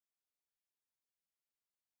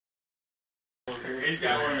He's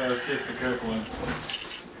got one of those Kiss the Cook ones.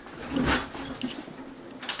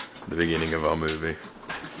 The beginning of our movie.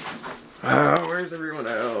 Where's everyone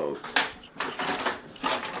else?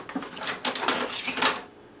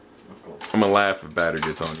 Of course. I'm gonna laugh if batter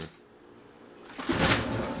gets on you.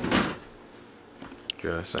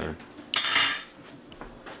 Just saying.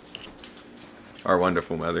 Our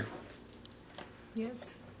wonderful mother. Yes.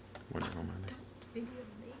 Wonderful mother. Video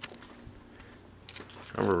of me.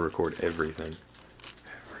 I'm gonna record everything.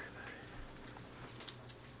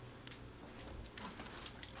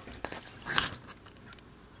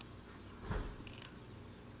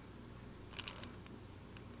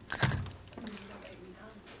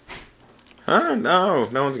 Huh? No,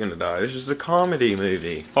 no one's gonna die. This is a comedy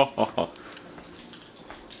movie. Ha ha ha.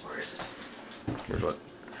 Where is it? Where's what?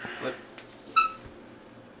 What?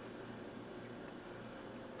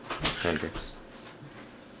 Hendrix.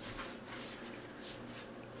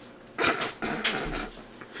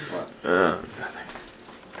 What? Nothing.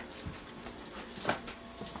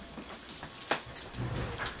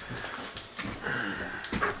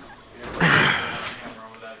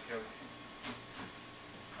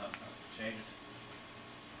 Change it.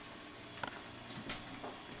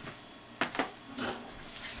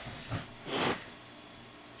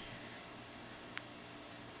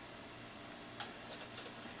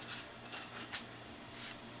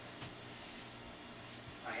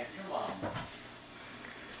 I am your mom.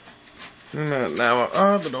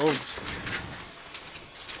 Now, the dogs.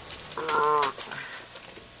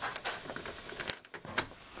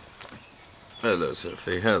 Hello,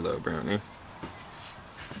 Sophie. Hello, Brownie.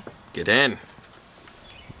 Get in.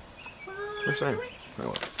 Where's Sam?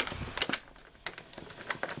 Oh,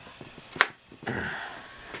 well.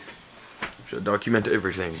 Should document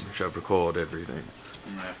everything. Should record everything.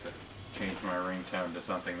 I'm gonna have to change my ringtone to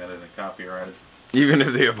something that isn't copyrighted. Even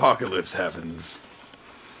if the apocalypse happens.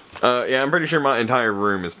 Yeah, I'm pretty sure my entire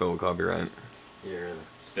room is full of copyright. Yeah, really.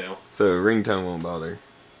 Still. So ringtone won't bother.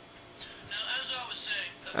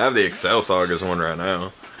 I have the Excel Sagas one right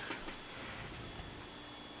now.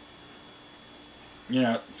 You're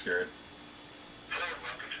not scared. Hello,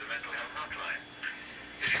 welcome to the mental health hotline.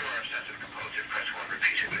 If you are obsessive compulsive, press 1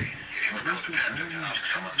 repeatedly. If you are codependent, ask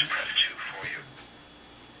someone to press 2 for you.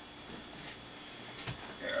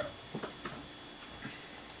 Yeah.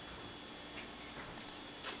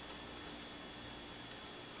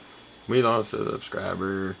 We lost a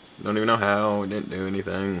subscriber. Don't even know how. We didn't do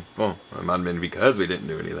anything. Well, it might have been because we didn't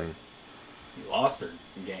do anything. You lost or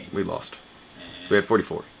gained? We lost. And We had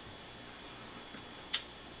 44.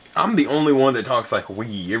 I'm the only one that talks like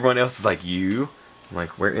we. Everyone else is like you. I'm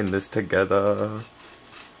like, we're in this together.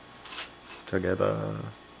 Together.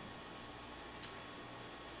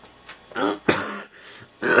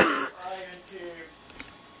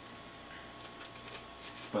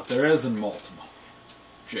 But there is in Multima.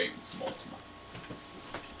 James Multima.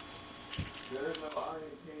 There is no I in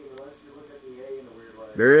team unless you look at the A in a weird way.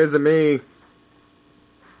 There is a me.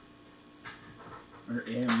 Or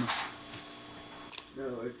M.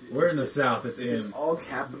 No, if you, We're in the South, it's if it's M. all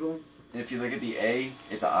capital. And if you look at the A,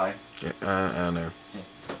 it's an I. Yeah, I know.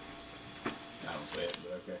 I don't say it,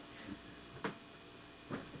 but okay.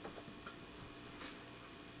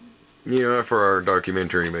 You know, for our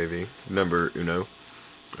documentary movie, number uno,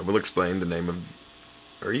 I will explain the name of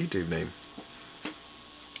our YouTube name.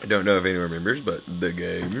 I don't know if anyone remembers, but the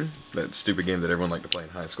game, that stupid game that everyone liked to play in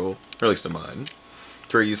high school, or at least in mine,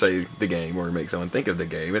 it's where you say the game or make someone think of the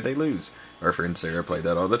game and they lose. Our friend Sarah played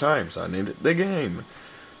that all the time, so I named it The Game.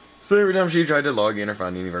 So every time she tried to log in or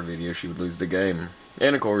find any of our videos, she would lose the game.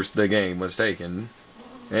 And of course, the game was taken,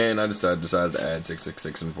 and I decided to add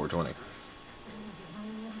 666 and 420.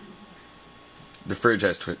 The fridge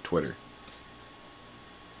has Twitter.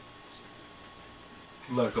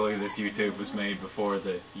 Luckily, this YouTube was made before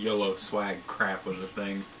the YOLO swag crap was a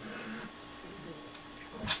thing.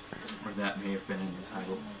 Or that may have been in the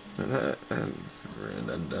title.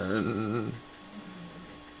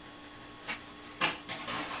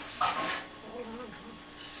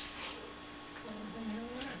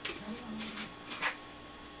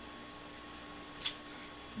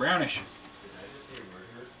 Brownish.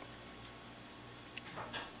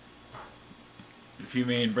 If you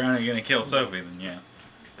mean Brownie gonna kill Sophie, then yeah.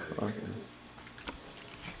 Okay.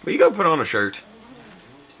 Will you go put on a shirt?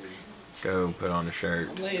 Go put on a shirt.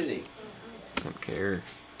 I'm lazy. Don't care.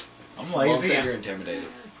 I'm Well, lazy. say you're intimidated.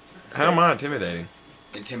 How am I intimidating?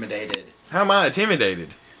 Intimidated. How am I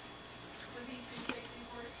intimidated?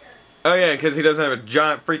 Oh yeah, because he doesn't have a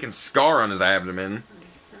giant freaking scar on his abdomen.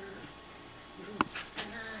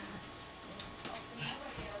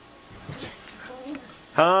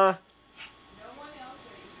 Huh?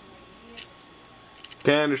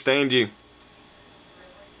 Can't understand you.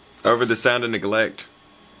 Over the sound of neglect.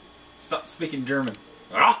 Stop speaking German.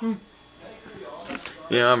 Yeah,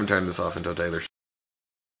 I'm gonna turn this off until Taylor.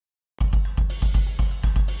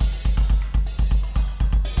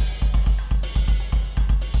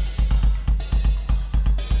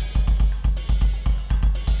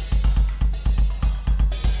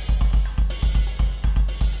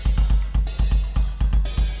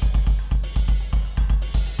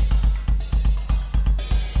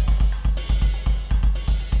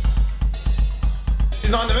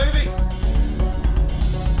 He's not in the movie.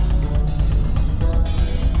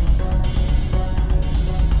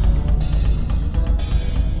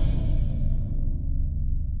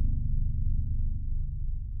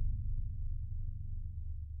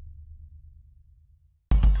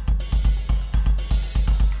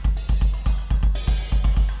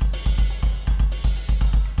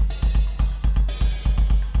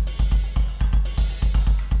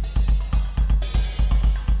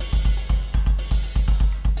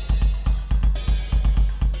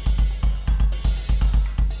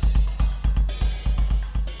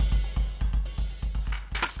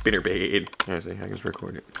 Spinner bed. I see, I can just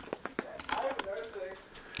record it. I have another thing.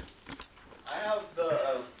 I have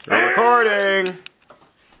the. We're recording!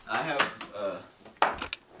 I have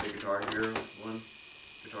the Guitar Hero one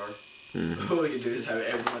guitar. Hmm. What we can do is have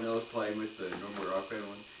everyone else playing with the normal Rock Band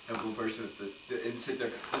one. Have one person with the and sit there.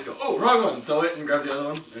 Just go, oh, wrong one. Throw it and grab the other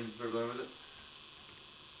one and start playing with it.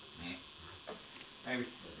 Maybe.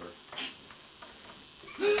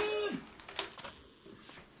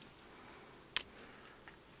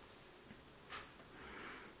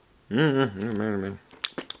 Man.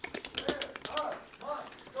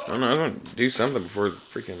 I don't know, I want to do something before the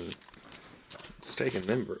freaking... It's taking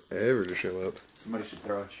them forever to show up. Somebody should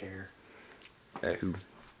throw a chair. At who?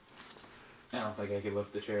 I don't think I could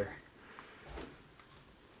lift the chair.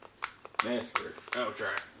 That's screw it. Oh, try.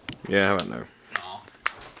 Yeah, how about no? No.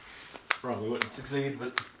 Probably wouldn't succeed,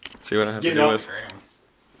 but... See what I have Get to do off with? the ground.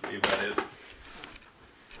 Be about it.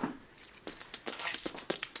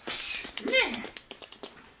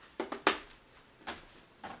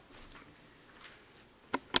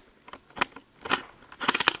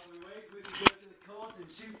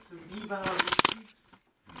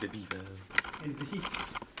 The Bevo. And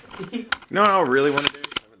these. You know what I really want to do?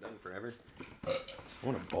 I haven't done forever. I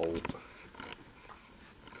want a bowl.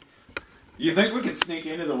 You think we could sneak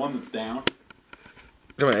into the one that's down?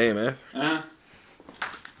 Come on, AMF. Uh-huh.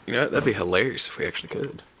 You know what? That'd be hilarious if we actually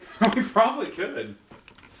could. We probably could.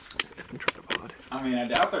 I'm trying to pod. I mean, I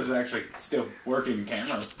doubt there's actually still working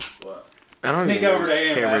cameras. What? I don't Sneak think over to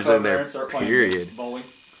there's AMF cameras over in there there, and start playing period. bowling.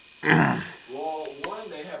 Well, one,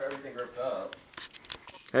 they have everything ripped up.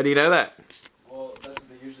 How do you know that? Well, that's what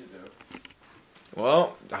they usually do.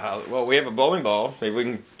 Well, we have a bowling ball. Maybe we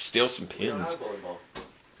can steal some We don't pins. have a bowling ball.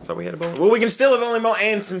 I thought we had a bowling. Well, we can steal a bowling ball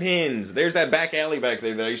and some pins. There's that back alley back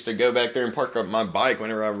there that I used to go back there and park up my bike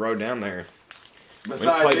whenever I rode down there. We just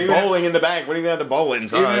Besides, play bowling in the back. What do you have the bowl even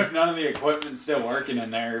inside? if none of the equipment's still working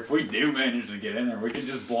in there, if we do manage to get in there, we can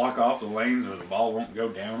just block off the lanes where the ball won't go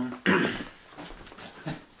down.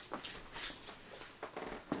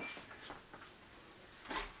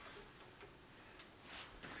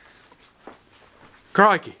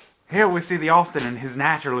 Crikey. Here we see the Austin in his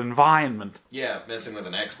natural environment. Yeah, messing with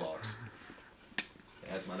an Xbox.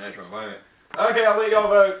 That's my natural environment. Okay, I'll let y'all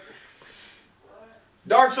vote.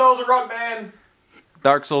 Dark Souls or Rock Band?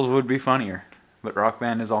 Dark Souls would be funnier, but Rock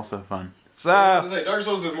Band is also fun. I was So, gonna say, Dark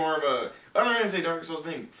Souls is more of a... I don't really say Dark Souls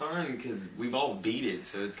being fun, because we've all beat it,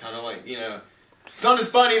 so it's kind of like, you know... It's not as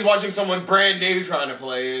funny as watching someone brand new trying to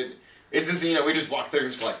play it. It's just, you know, we just walk through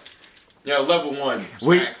and just play. You know, level 1,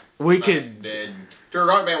 smack, we smack, could- dead. To a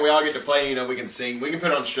Rock Band, we all get to play, you know, we can sing, we can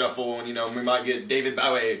put on shuffle, and, you know, we might get David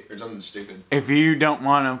Bowie or something stupid. if you don't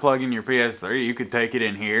want to plug in your PS3, you could take it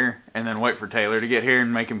in here and then wait for Taylor to get here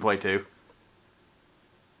and make him play too.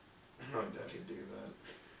 I don't doubt he'd do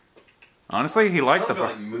that. Honestly, he I liked don't the...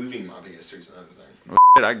 feel like moving my PS3 is another thing. Well,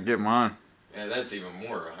 shit, I can get mine. Yeah, that's even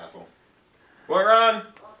more of a hassle. What, Ron?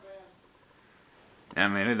 I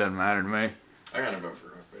mean, it doesn't matter to me. I gotta vote for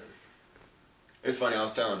Rock Band. It's funny, I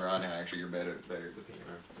was telling Ron how actually you're better at the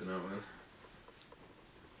piano than I was.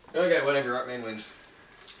 Okay, whatever, Rock Band wins.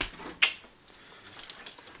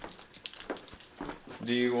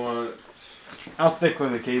 Do you want... I'll stick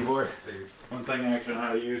with the keyboard. One thing I actually know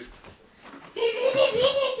how to use.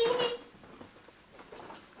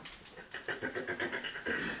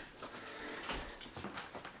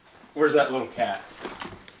 Where's that little cat?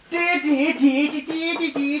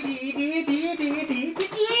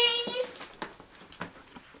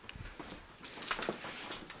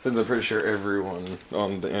 Since I'm pretty sure everyone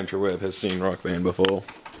on the interweb has seen Rock Band before.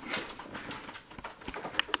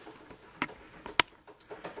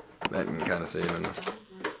 That can kind of see him.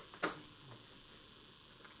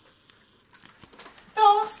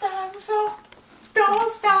 Don't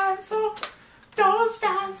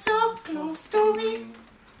stand so close to me.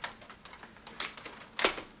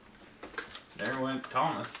 There went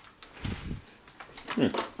Thomas. Go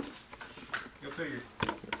figure. I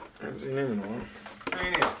haven't seen him in a while. I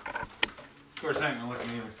ain't either. Of course, I ain't gonna look at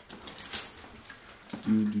me either.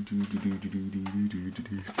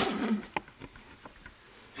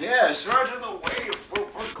 Yes, Roger the wave.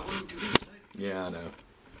 We're going to this thing. Yeah, I know.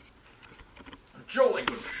 Jolly.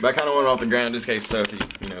 But I kind of went off the ground just in case Sophie,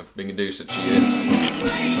 being a douche that she is.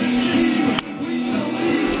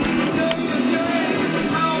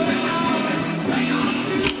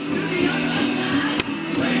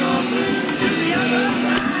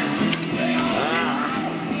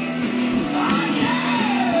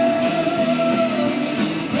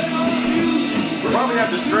 We'll probably have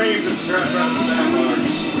to stream to try to run the soundbar.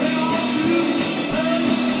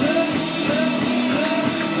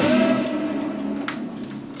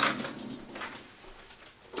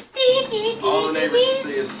 All the neighbors can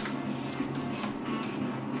see us.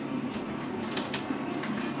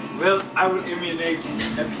 Well, I would emulate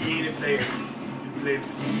a piano player. Play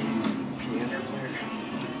piano player.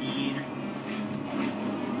 Piano.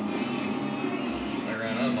 I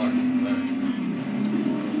ran unlocked.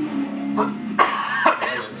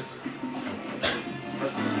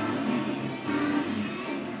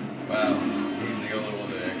 Wow, he's the only one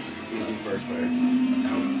that actually. He's the first player. I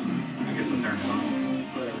guess I'll turn it on.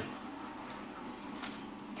 Whatever.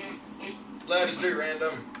 Let us do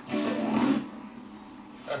random.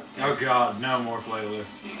 Oh god, no more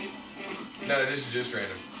playlist. No, this is just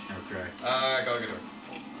random. Okay. I gotta get her.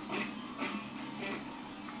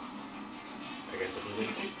 I guess I'll do it.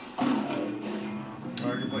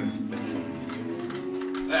 Alright, play.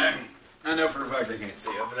 I know for a fact they can't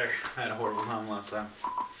see over there. I had a horrible time last time.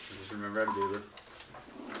 I just remember how to do this.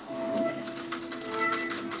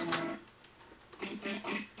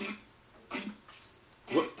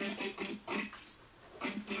 What?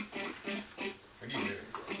 What do you do?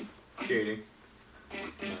 Cheating.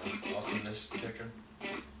 Awesomeness detector.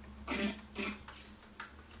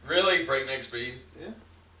 Really? Breakneck speed? Yeah.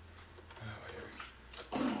 Oh, whatever.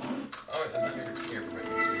 Oh, I'm not gonna care for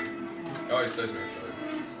breakneck speed. Oh, it's those moves.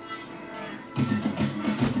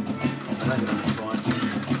 I think that's fun.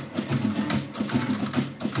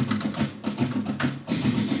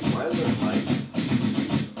 Why is there a mic?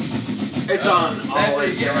 It's on That's all it,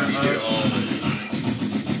 yeah, instrument you do mode. all of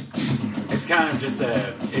it. It's kind of just a,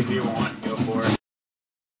 if you want, go for it.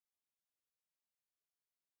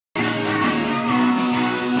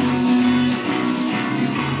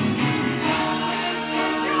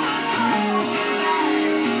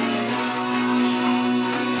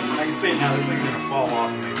 I can see now this thing's gonna fall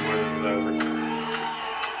off me before this is over.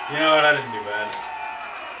 You know what? I didn't do bad.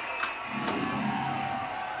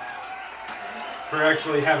 For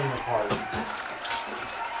actually having the part.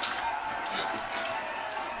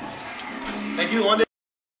 Thank you, London.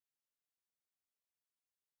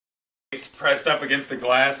 He's pressed up against the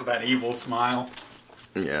glass with that evil smile.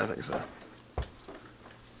 Yeah, I think so.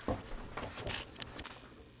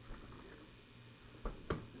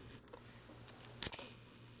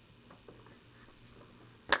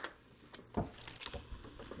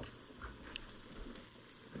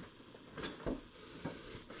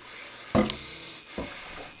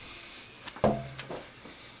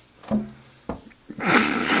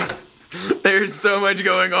 There's so much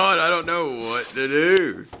going on, I don't know what to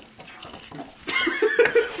do.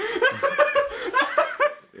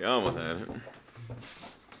 You almost had it.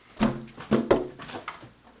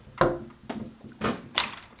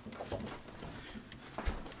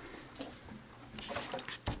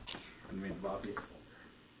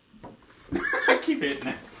 I keep hitting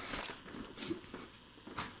it.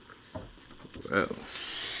 Well.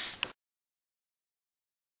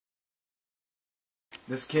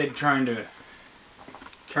 This kid trying to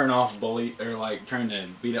turn off bully, or like trying to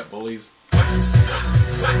beat up bullies.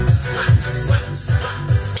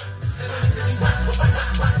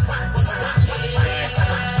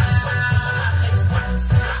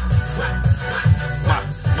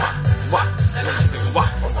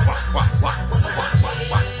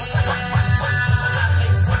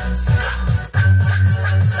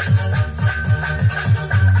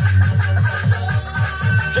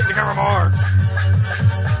 Shake the camera more!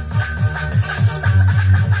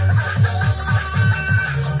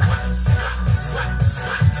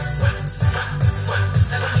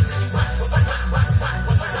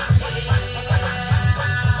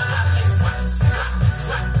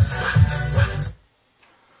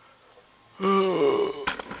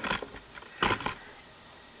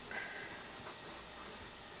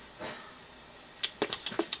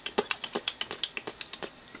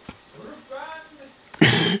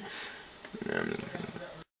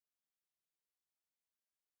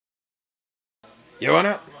 You want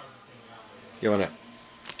out? You want out?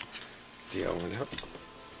 Do you want out?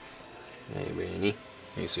 Hey, Benny.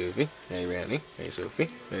 Hey, Sophie. Hey, Brownie. Hey, Sophie.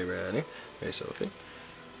 Hey, Brownie. Hey, Sophie.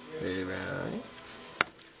 Hey, Brownie.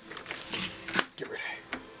 Get ready.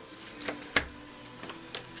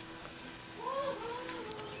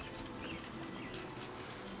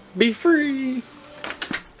 Be free.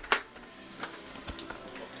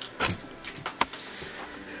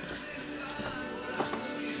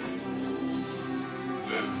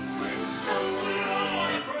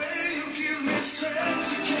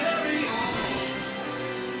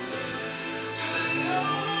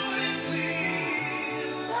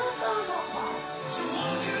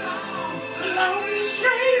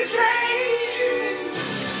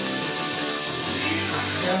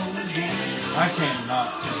 I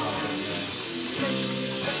cannot.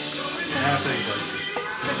 I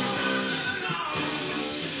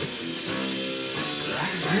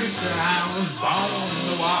think I was born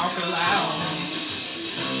to walk alone.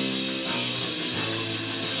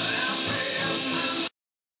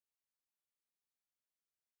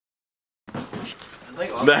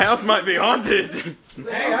 The house might be haunted.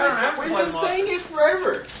 Hey, I don't have to We've play been saying it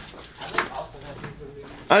forever.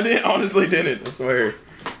 I honestly didn't. I swear.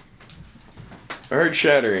 I heard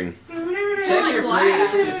shattering. Check your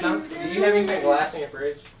fridge. Do you have anything glass in your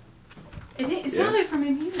fridge? It sounded from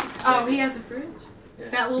in here. Oh, he has a fridge? Yeah.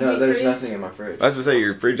 That little No, big there's fridge? nothing in my fridge. I was gonna say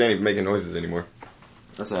your fridge ain't even making noises anymore.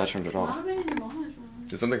 That's why I turned it Might off. have been in your mom's room.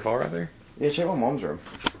 Did something fall right there? Yeah, check my mom's room.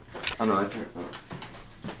 Oh no, I turned. Oh.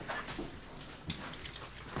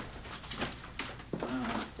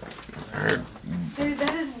 I heard. Dude,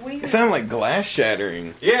 that is weird. It sounded like glass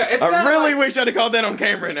shattering. Yeah, it I sounded really like wish I'd have called that on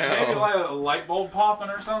camera maybe now. like a light bulb popping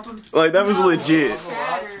or something. Like that was No. legit.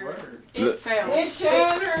 Shattered. The- It fell. It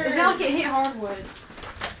shattered. It's not like it hit hardwood.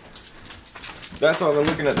 That's all. I'm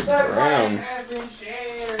looking at the ground. has been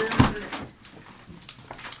shattered.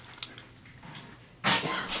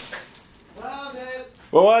 Found it.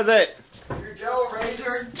 What was it? Your Joe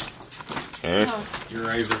razor. Your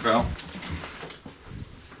razor fell.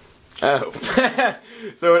 Oh.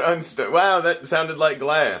 So it unstuck. Wow, that sounded like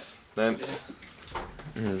glass. That's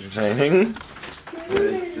entertaining.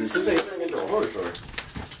 This seems like it's turning into a horror story.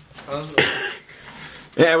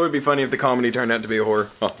 Yeah, it would be funny if the comedy turned out to be a horror.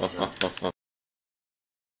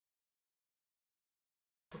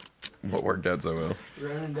 What worked out so well?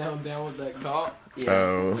 Running down with that cop. Yeah.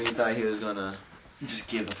 Oh. When he thought he was gonna just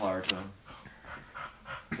give the flower to him.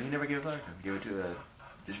 But he never gave a flower to him. Give it to a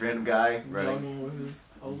just random guy running. Jogging with his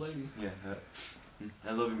old lady. Yeah.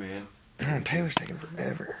 I love you, man. Oh, Taylor's taking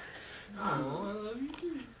forever. Oh, I love you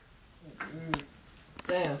too.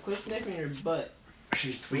 Sam, quit sniffing your butt.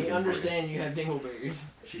 She's We tweaking understand you have dingleberries. for you.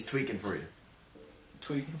 She's tweaking for you.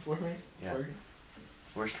 Tweaking for me? Yeah. Working.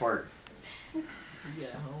 Where's Twerk? You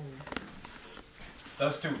got home.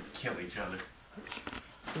 Those two would kill each other.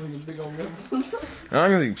 Look at big old nipples.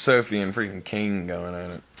 I'm gonna see Sophie and freaking King going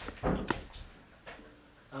at it.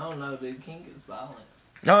 I don't know, dude. King is violent.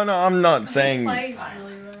 No, I'm not He saying. plays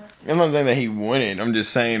really rough. I'm not saying that he wouldn't. I'm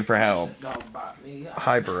just saying for how That dog bite me.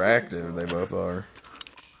 hyperactive they both are.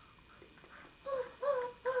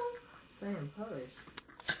 Sam, push.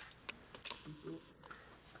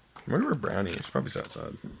 I wonder where Brownie is. Probably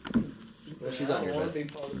outside. Well, she's on your want to bed.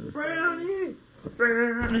 be part of this.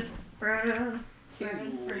 Brownie, Brownie.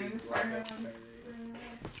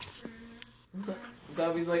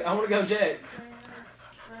 Sophie's like, I want to go check.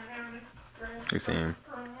 You see him?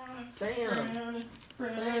 Sam.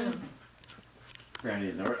 Sam. Brandy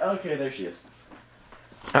is nowhere. Okay, there she is.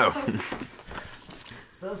 Oh.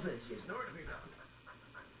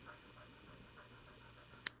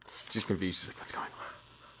 She's confused. She's like, what's going on?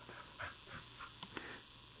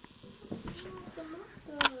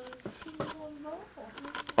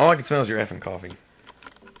 All I can smell is your effing coffee.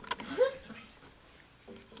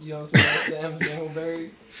 You don't smell Sam's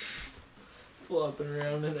dingleberries? Flopping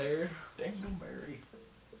around in air. Dingleberry.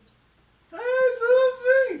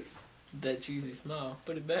 That cheesy smile.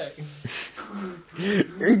 Put it back.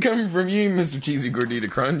 Coming from you, Mr. Cheesy Gordita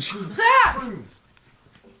Crunch. You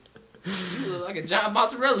look like a giant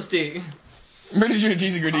mozzarella stick. I'm pretty sure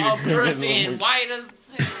Cheesy Gordita All Crunch. crusty and white as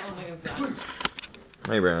hell.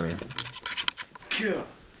 Hey, Brownie. Cool.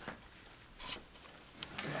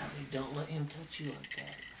 Don't let him touch you like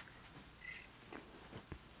that.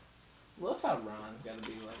 Love how Ron's gotta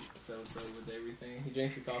be like so with everything. He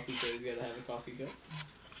drinks the coffee, so he's gotta have a coffee cup.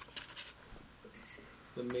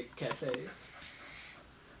 The Mick Cafe.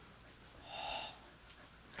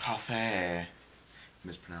 Coffee.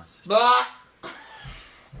 Mispronounced. Blah!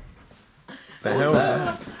 The hell is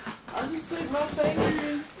that? I just stick my finger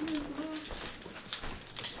in.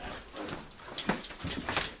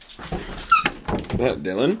 that,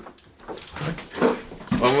 Dylan.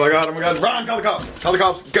 Oh my god, Ron, call the cops! Call the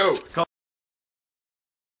cops, go! Call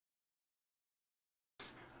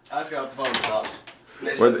I just got off the phone with the cops. They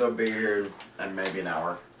Where said the- they'll be here in maybe an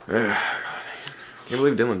hour. Can't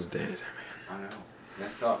believe Dylan's dead. I know.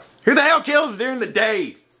 Next talk. Who the hell kills during the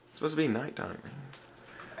day? It's supposed to be nighttime, man.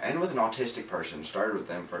 And with an autistic person. Started with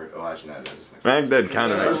them for Elijah and Mag Dead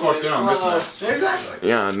kind I of. just walked in on this one. Exactly.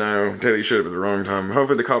 Yeah, I know. Tell you showed up at the wrong time.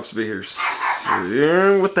 Hopefully the cops will be here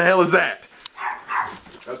soon. What the hell is that?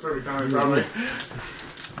 That's pretty funny, probably.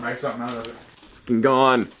 Make something out of it. It's fucking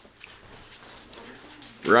gone.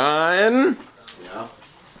 Ryan, Yeah.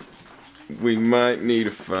 we might need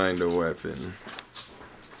to find a weapon.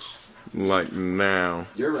 Like now.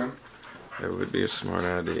 Your room. That would be a smart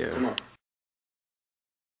idea. Come on.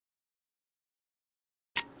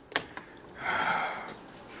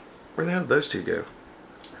 Where the hell did those two go?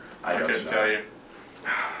 I don't couldn't know. tell you.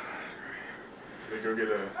 They go get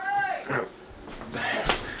a.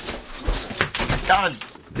 God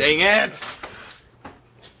dang it!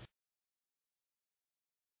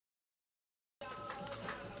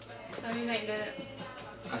 So you think did it?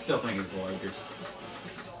 I still think it's the Lakers.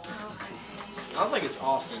 I don't think so. I don't think it's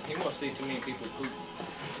Austin. He wants to see too many people poop.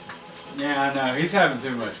 Yeah, I know. He's having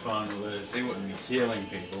too much fun with this. He wouldn't be killing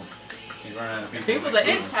people. He'd run out of people. People to that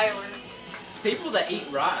kill It's him. Taylor. People that eat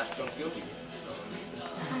rice don't kill people. So,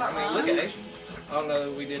 How about I mean, look Ron? at Asian. Oh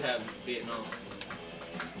no, we did have Vietnam.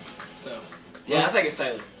 So, yeah, I think it's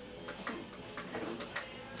Taylor.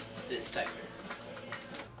 It's Taylor.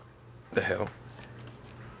 The hell?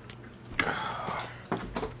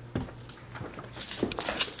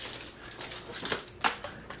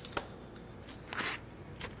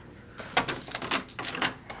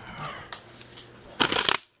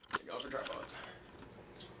 Go for tripods.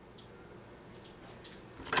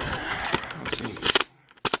 Let's see.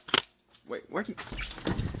 Wait, where did...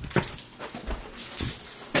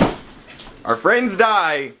 Our friends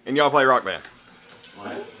die, and y'all play Rock Band.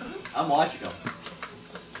 What? I'm watching them.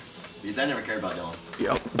 Because I never cared about Dylan.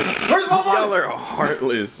 Y'all, y'all are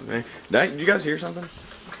heartless, man. Did you guys hear something?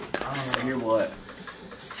 Hear what?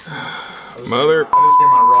 Mother. I just get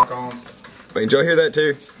my rock on. Wait, did y'all hear that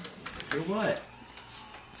too? Hear what?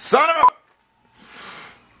 Son of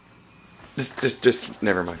a... Just,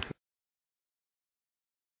 never mind.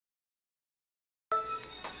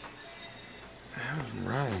 How's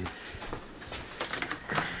Ryan?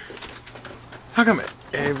 How come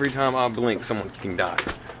every time I blink, someone can die?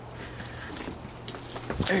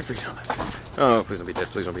 Every time. Oh, please don't be dead,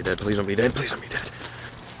 please don't be dead, please don't be dead, please don't be dead.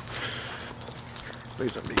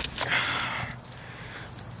 Please don't be...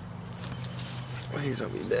 Please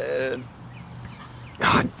don't be dead.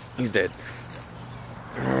 God, he's dead.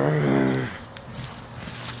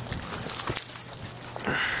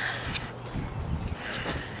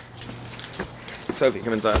 Sophie,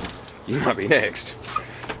 come inside. You might be next.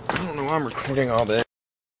 I don't know why I'm recording all that.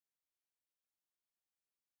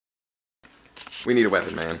 We need a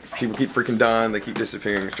weapon, man. People keep freaking dying, they keep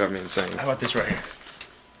disappearing, it's driving me insane. How about this right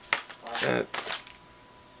here?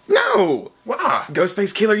 No! Wow.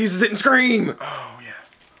 Ghostface Killer uses it in Scream! Oh, yeah.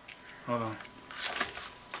 Hold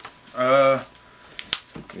on.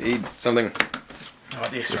 Need something. How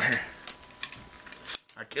about this right here?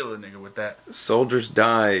 I killed a nigga with that. Soldiers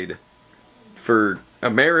died for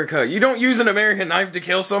America. You don't use an American knife to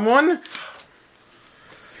kill someone.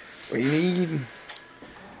 We need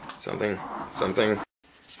something.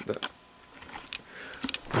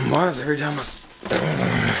 Why is every time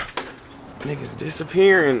niggas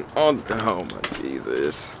disappearing? Oh my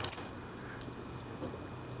Jesus.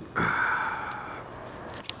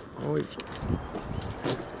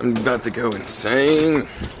 I'm about to go insane.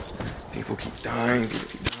 People keep dying.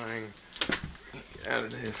 Get out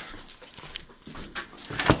of this.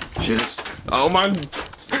 Just, oh my,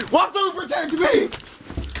 what food protect me?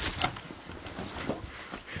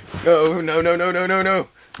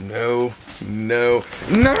 No.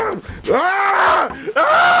 Ah!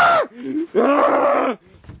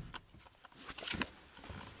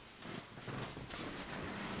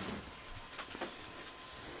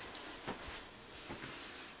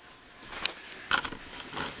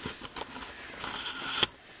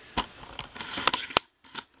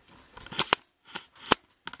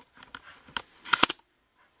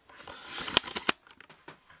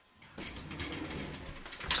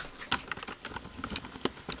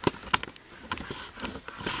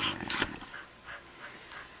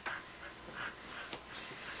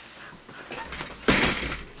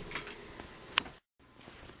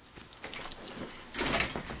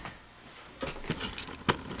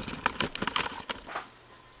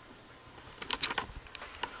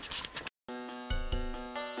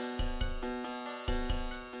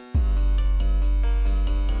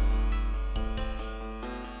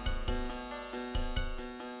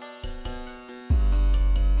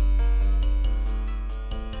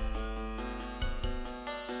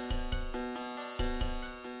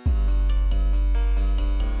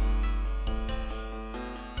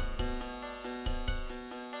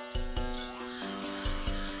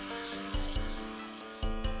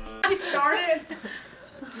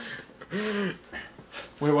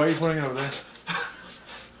 Wait, why are you pointing it over there?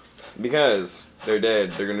 Because they're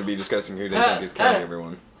dead. They're going to be discussing who they think is killing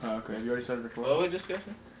everyone. Oh, okay. Have you already started before? What are we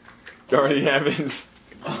discussing? Already happened.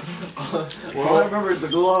 All I remember is the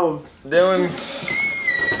glove. Dylan's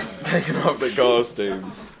taking off the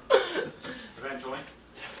costume. Eventually.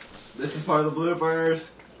 This is part of the bloopers.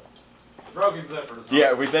 Broken zippers. Huh?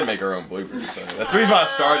 Yeah, we said make our own bloopers. So that's the reason why I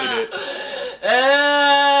started it.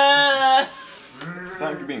 It's not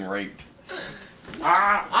like you're being raped.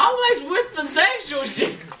 Always with the sexual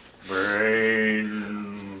shit.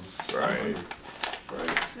 Brains. Right.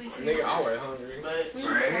 Nigga, always hungry.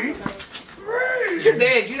 Brains. You're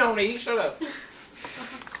dead. You don't eat. Shut up.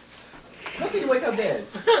 How can you wake up dead?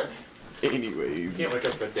 Anyways. Can't wake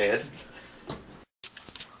up the dead.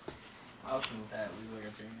 Austin's hat looks like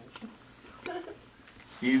a penis.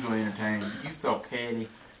 Easily entertained. You so petty.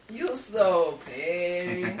 You so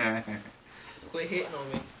petty. Quit hitting on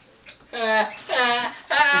me.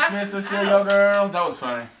 Dismiss the still your girl. That was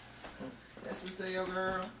funny. That's just your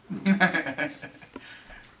girl.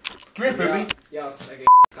 Come here, Poopy. Y'all it's like a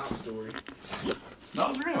cop story. That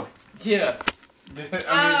was real. Yeah.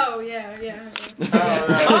 Oh, yeah, yeah.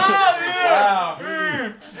 Wow.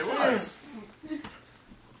 It was.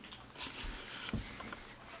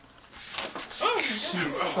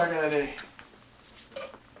 She's sucking at it.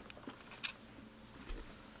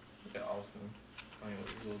 Look at Austin playing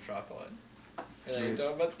with his little tripod. And then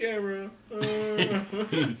talking about the camera.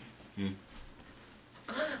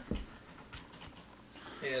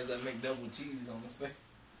 He has that McDouble cheese on his face.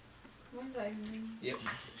 What does that even mean? Yep.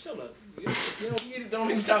 Shut up. You don't get it,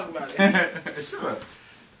 don't even talk about it. Shut up.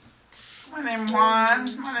 My name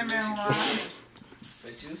Juan. My name is Juan.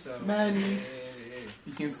 But you so Manny.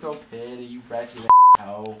 You so petty. You ratchet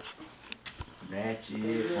hoe.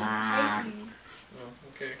 Ratchet. Ah. Oh,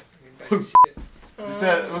 okay. Get back to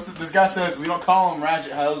shit. This guy says we don't call them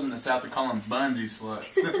ratchet hoes in the South. We call them bungee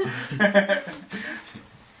sluts.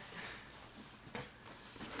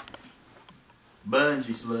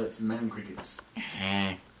 Bungee sluts and moon crickets.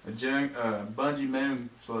 A bungee moon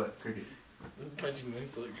slut cricket. Bunch of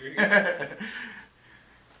moons look great.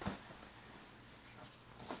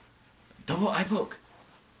 Double eye poke.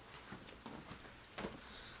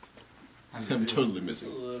 I'm totally missing.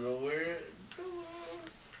 A little weird.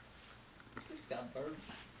 Got bird.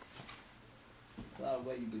 Fly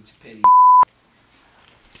away, you bitch, petty.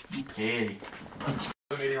 You petty.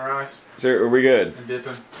 I'm eating rice So, are we good? and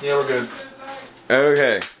dipping. Yeah, we're good.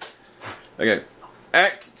 Okay. Okay.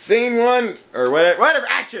 Scene one, or whatever,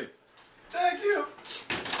 action! Thank you.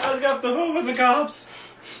 I just got the hood with the cops.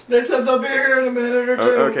 They said they'll be here in a minute or two.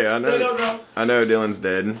 Okay, I know. They don't know. I know Dylan's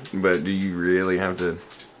dead, but do you really have to...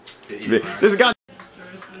 Eating rice. This is God